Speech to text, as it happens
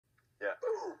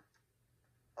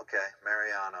Okay,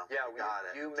 Mariano. Yeah, got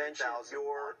it. You mentioned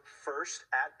your first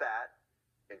at-bat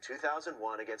in 2001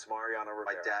 against Mariano Rivera.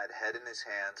 My dad, head in his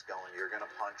hands, going, "You're going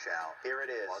to punch out." Here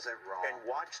it is. Wasn't wrong. And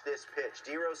watch this pitch.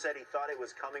 DeRosa said he thought it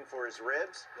was coming for his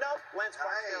ribs. Nope. Lance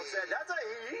Barksdale said, that's a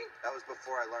he. That was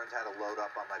before I learned how to load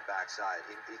up on my backside.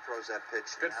 He throws that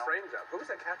pitch Good now. frame job. Who was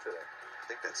that catcher there? I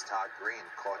think that's Todd Green.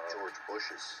 Caught George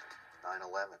Bush's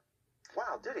 9/11.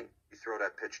 Wow, did he? You throw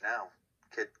that pitch now.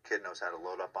 Kid knows how to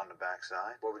load up on the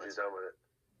backside. What would you done with it?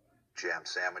 Jam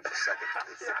sandwich, second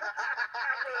base.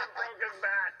 Broken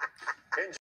bat.